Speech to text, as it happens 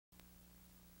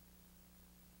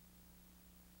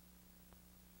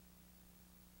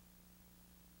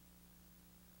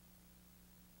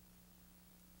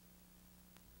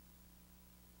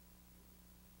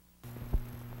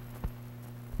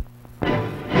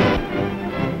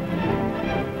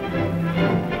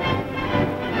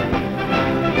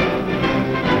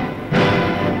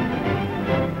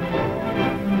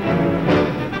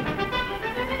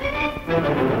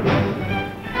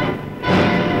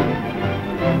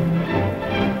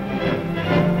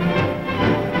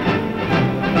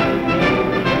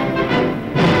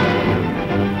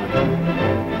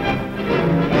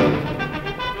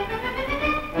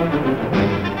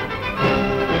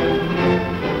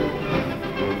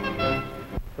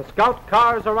The Scout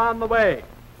cars are on the way.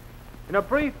 In a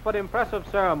brief but impressive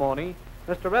ceremony,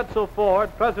 Mr. Edsel Ford,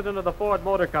 president of the Ford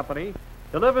Motor Company,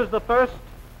 delivers the first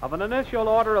of an initial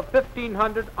order of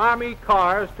 1,500 Army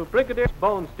cars to Brigadier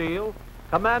Bonesteel,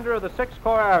 commander of the 6th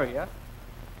Corps area.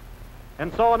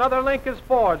 And so another link is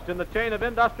forged in the chain of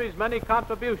industry's many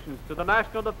contributions to the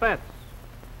national defense.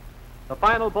 The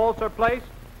final bolts are placed,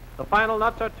 the final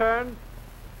nuts are turned,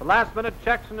 the last-minute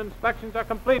checks and inspections are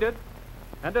completed,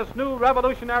 and this new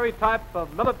revolutionary type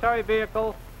of military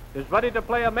vehicle is ready to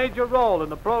play a major role in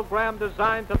the program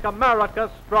designed to make America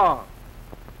strong.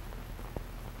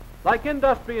 Like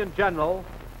industry in general,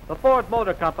 the Ford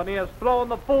Motor Company has thrown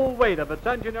the full weight of its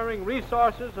engineering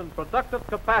resources and productive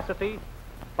capacity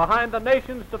behind the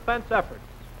nation's defense efforts.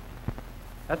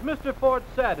 As Mr. Ford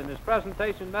said in his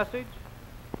presentation message,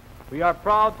 we are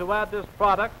proud to add this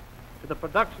product to the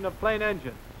production of plane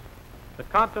engines, the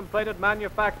contemplated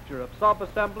manufacture of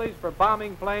sub-assemblies for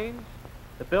bombing planes,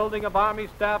 the building of Army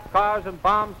staff cars and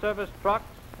bomb service trucks,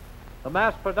 the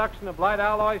mass production of light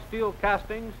alloy steel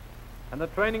castings, and the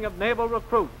training of naval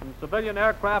recruits and civilian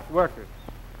aircraft workers.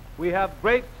 We have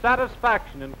great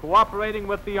satisfaction in cooperating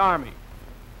with the Army.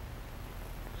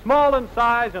 Small in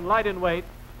size and light in weight,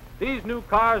 these new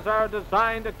cars are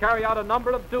designed to carry out a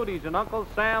number of duties in Uncle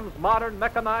Sam's modern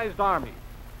mechanized Army.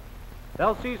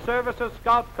 They'll see service as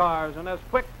scout cars and as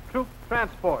quick troop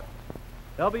transports.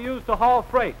 They'll be used to haul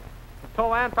freight, to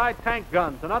tow anti-tank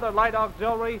guns and other light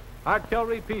auxiliary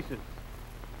artillery pieces.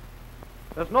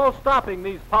 There's no stopping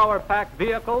these power-packed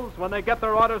vehicles when they get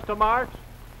their orders to march.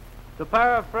 To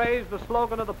paraphrase the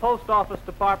slogan of the Post Office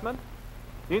Department,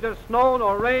 neither snow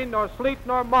nor rain nor sleet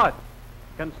nor mud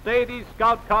can stay these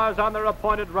scout cars on their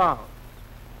appointed rounds.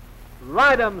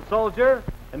 Ride 'em, soldier,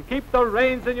 and keep the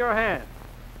reins in your hand.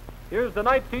 Here's the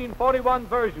 1941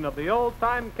 version of the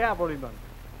old-time cavalryman.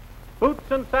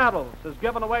 Boots and saddles is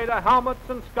given away to helmets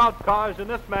and scout cars in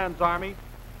this man's army.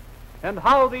 And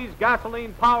how these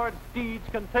gasoline-powered steeds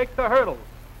can take the hurdles.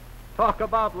 Talk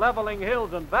about leveling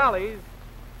hills and valleys.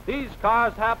 These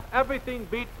cars have everything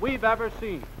beat we've ever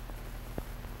seen.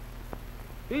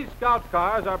 These scout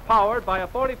cars are powered by a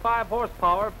 45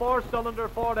 horsepower, 4-cylinder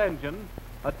Ford engine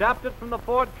adapted from the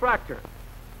Ford tractor.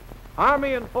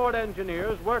 Army and Ford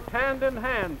engineers worked hand in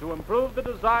hand to improve the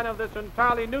design of this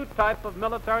entirely new type of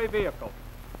military vehicle.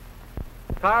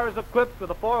 The car is equipped with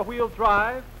a 4-wheel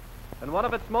drive, and one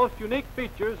of its most unique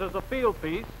features as a field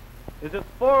piece is its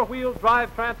 4-wheel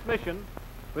drive transmission,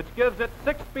 which gives it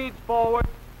 6 speeds forward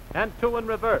and 2 in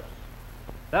reverse.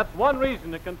 That's one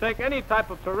reason it can take any type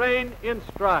of terrain in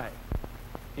stride.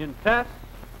 In tests,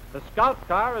 the Scout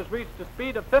car has reached a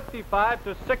speed of 55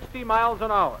 to 60 miles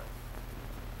an hour.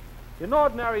 In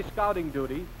ordinary scouting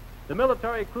duty, the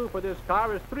military crew for this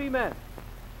car is 3 men,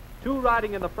 2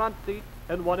 riding in the front seat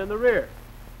and 1 in the rear.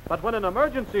 But when an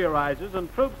emergency arises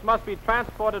and troops must be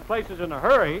transported places in a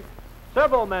hurry,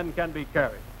 several men can be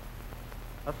carried.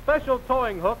 A special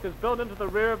towing hook is built into the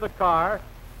rear of the car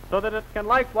so that it can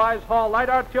likewise haul light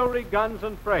artillery guns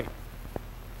and freight.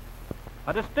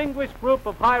 A distinguished group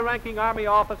of high-ranking Army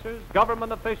officers,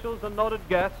 government officials, and noted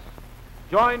guests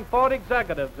joined Ford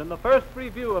executives in the first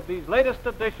review of these latest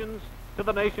additions to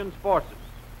the nation's forces.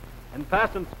 And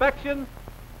pass inspection,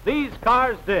 these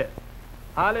cars did.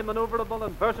 Highly maneuverable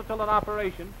and versatile in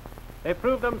operation, they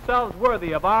proved themselves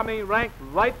worthy of Army rank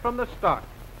right from the start.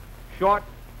 Short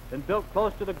and built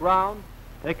close to the ground,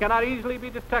 they cannot easily be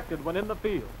detected when in the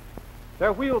field.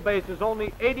 Their wheelbase is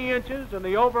only 80 inches and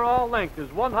the overall length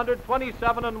is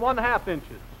 127 1/2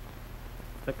 inches.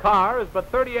 The car is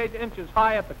but 38 inches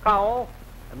high at the cowl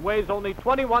and weighs only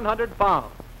 2,100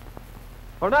 pounds.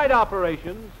 For night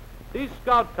operations, these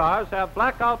Scout cars have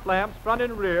blackout lamps front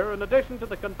and rear in addition to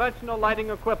the conventional lighting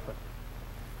equipment.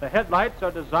 The headlights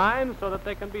are designed so that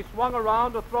they can be swung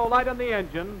around to throw light on the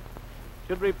engine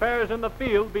should repairs in the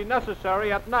field be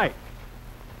necessary at night.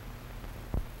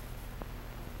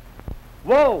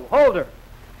 Whoa, hold her.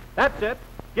 That's it.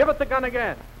 Give it the gun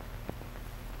again.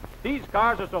 These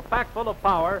cars are so packed full of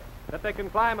power that they can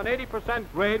climb an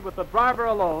 80% grade with the driver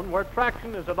alone where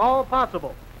traction is at all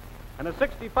possible, and a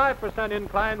 65%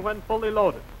 incline when fully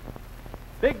loaded.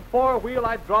 Big 4-wheel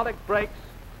hydraulic brakes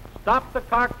stop the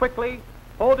car quickly,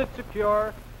 hold it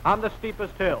secure on the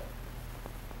steepest hill.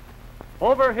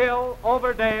 Over hill,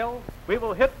 over dale, we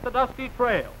will hit the dusty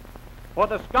trail, for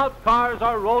the Scout cars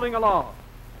are rolling along.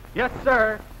 Yes,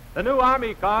 sir, the new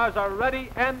Army cars are ready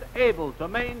and able to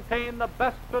maintain the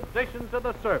best traditions of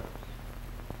the service.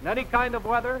 In any kind of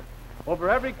weather, over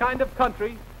every kind of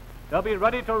country, they'll be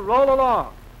ready to roll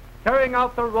along, carrying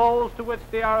out the roles to which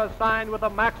they are assigned with a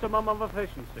maximum of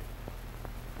efficiency.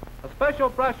 A special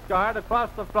brush guard across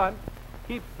the front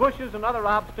keeps bushes and other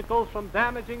obstacles from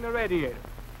damaging the radiator.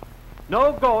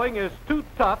 No going is too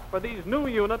tough for these new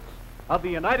units of the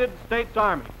United States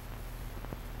Army.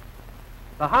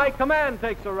 The High Command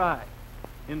takes a ride.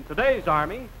 In today's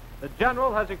Army, the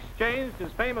General has exchanged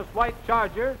his famous white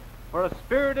Charger for a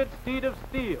spirited steed of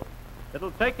steel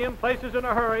that'll take him places in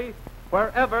a hurry,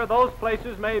 wherever those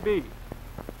places may be.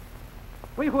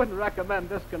 We wouldn't recommend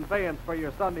this conveyance for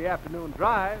your Sunday afternoon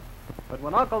drive, but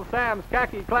when Uncle Sam's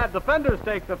khaki-clad defenders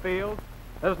take the field,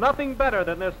 there's nothing better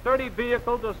than this sturdy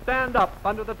vehicle to stand up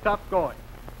under the tough going.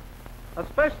 A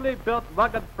specially built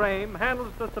rugged frame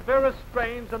handles the severest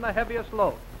strains and the heaviest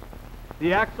loads.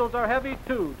 The axles are heavy,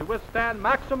 too, to withstand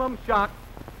maximum shock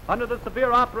under the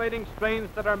severe operating strains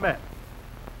that are met.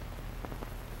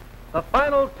 The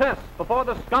final test before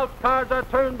the scout cars are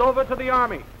turned over to the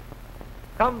Army.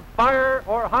 Come fire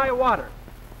or high water,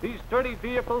 these sturdy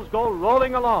vehicles go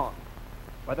rolling along.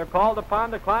 Whether called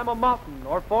upon to climb a mountain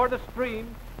or ford a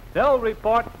stream, they'll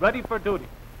report ready for duty.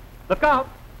 Look out,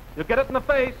 you'll get it in the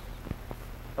face.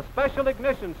 A special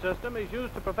ignition system is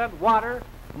used to prevent water,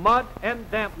 mud, and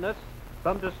dampness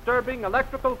from disturbing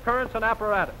electrical currents and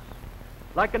apparatus.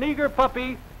 Like an eager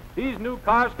puppy, these new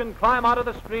cars can climb out of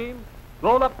the stream,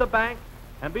 roll up the bank,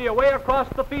 and be away across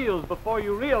the fields before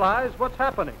you realize what's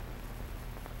happening.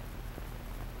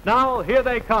 Now, here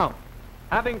they come.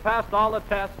 Having passed all the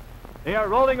tests, they are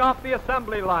rolling off the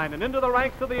assembly line and into the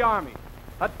ranks of the Army,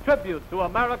 a tribute to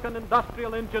American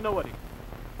industrial ingenuity.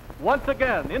 Once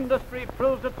again, industry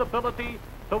proves its ability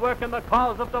to work in the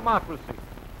cause of democracy,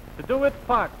 to do its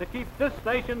part to keep this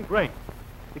nation great,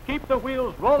 to keep the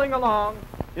wheels rolling along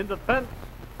in defense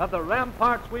of the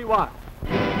ramparts we watch.